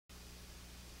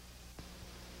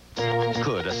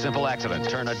Could a simple accident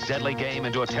turn a deadly game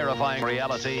into a terrifying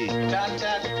reality?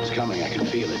 It's coming, I can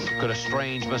feel it. Could a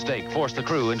strange mistake force the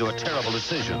crew into a terrible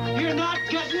decision? You're not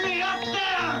getting me up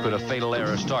there! Could a fatal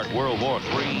error start World War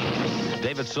III?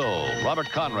 David Soul, Robert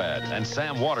Conrad, and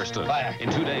Sam Waterston. Fire.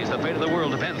 In 2 days, the fate of the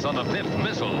world depends on the fifth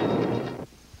missile.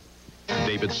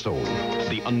 David Soul,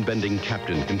 the unbending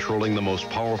captain controlling the most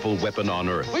powerful weapon on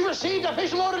Earth. We received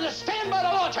official order to stand by the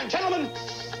launch, and gentlemen,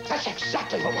 that's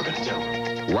exactly what we're going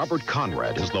to do. Robert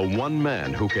Conrad is the one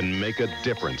man who can make a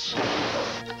difference.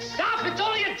 Stop! It's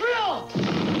only a drill!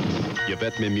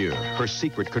 Yvette Mimieux, her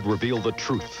secret could reveal the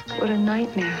truth. What a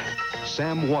nightmare.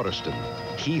 Sam Waterston,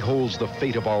 he holds the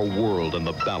fate of our world in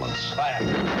the balance. Fire.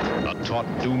 A taut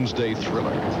doomsday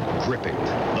thriller, Gripping.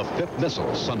 The Fifth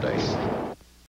Missile, Sunday.